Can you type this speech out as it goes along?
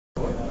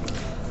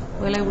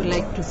Well, I would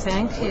like to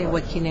thank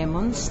Joaquin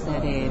Emmons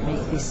that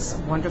make this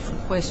wonderful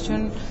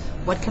question.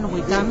 What can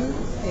be done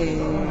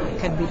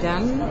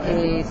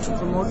to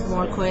promote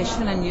more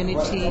cohesion and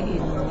unity in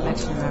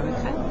Latin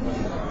America?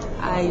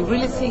 I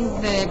really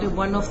think that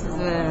one of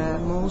the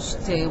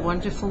most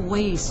wonderful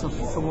ways of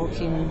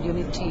promoting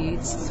unity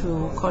is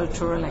through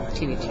cultural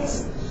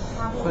activities.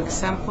 For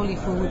example,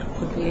 if we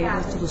could be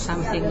able to do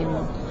something in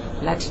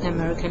Latin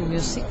American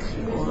music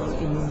or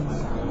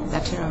in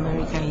Latin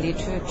American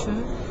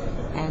literature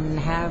and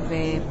have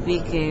a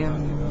big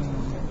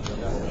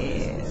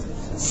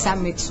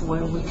summits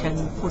where we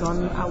can put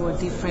on our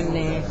different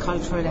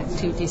cultural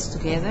activities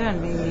together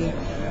and maybe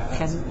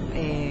can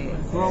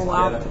grow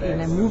up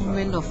in a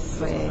movement of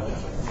a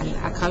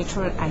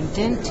cultural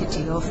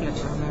identity of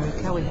Latin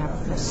America. We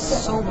have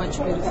so much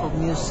beautiful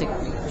music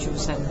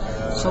pictures and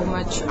so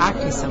much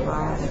artists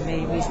around, and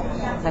maybe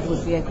that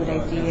would be a good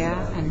idea,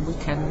 and we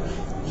can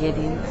get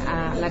in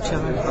Latin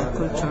American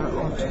culture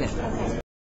altogether.